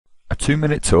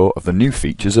2-minute tour of the new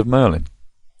features of Merlin.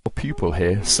 Our pupil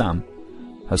here, Sam,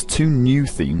 has 2 new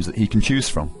themes that he can choose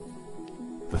from.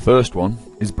 The first one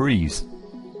is Breeze.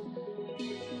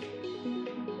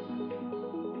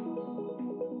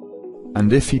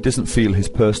 And if he doesn't feel his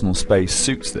personal space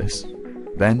suits this,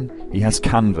 then he has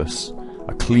Canvas,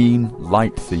 a clean,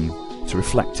 light theme to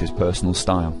reflect his personal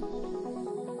style.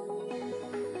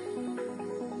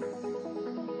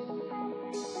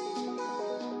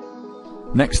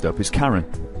 Next up is Karen,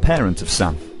 parent of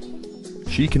Sam.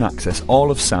 She can access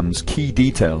all of Sam's key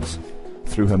details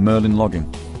through her Merlin login.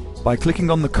 By clicking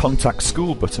on the Contact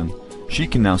School button, she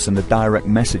can now send a direct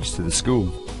message to the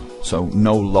school, so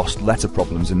no lost letter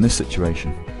problems in this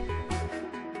situation.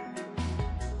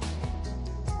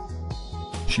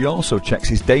 She also checks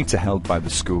his data held by the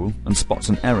school and spots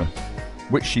an error,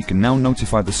 which she can now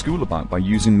notify the school about by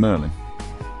using Merlin.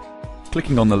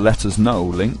 Clicking on the Let Us Know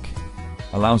link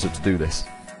allows her to do this.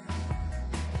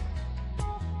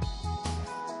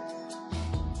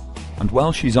 And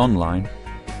while she's online,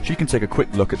 she can take a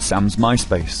quick look at Sam's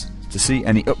MySpace to see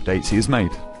any updates he has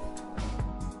made.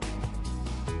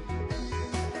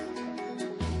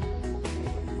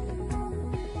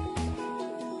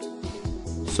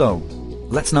 So,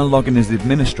 let's now log in as the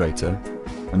administrator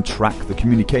and track the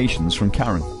communications from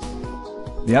Karen.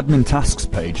 The admin tasks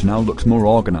page now looks more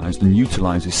organised and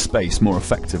utilises space more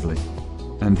effectively.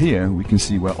 And here we can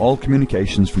see where all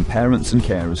communications from parents and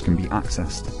carers can be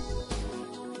accessed.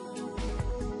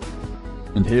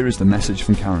 And here is the message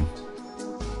from Karen.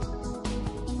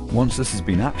 Once this has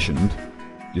been actioned,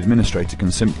 the administrator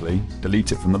can simply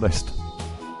delete it from the list.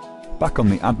 Back on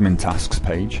the admin tasks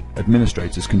page,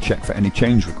 administrators can check for any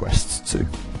change requests too.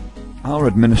 Our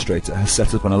administrator has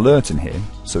set up an alert in here,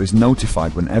 so is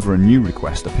notified whenever a new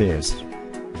request appears.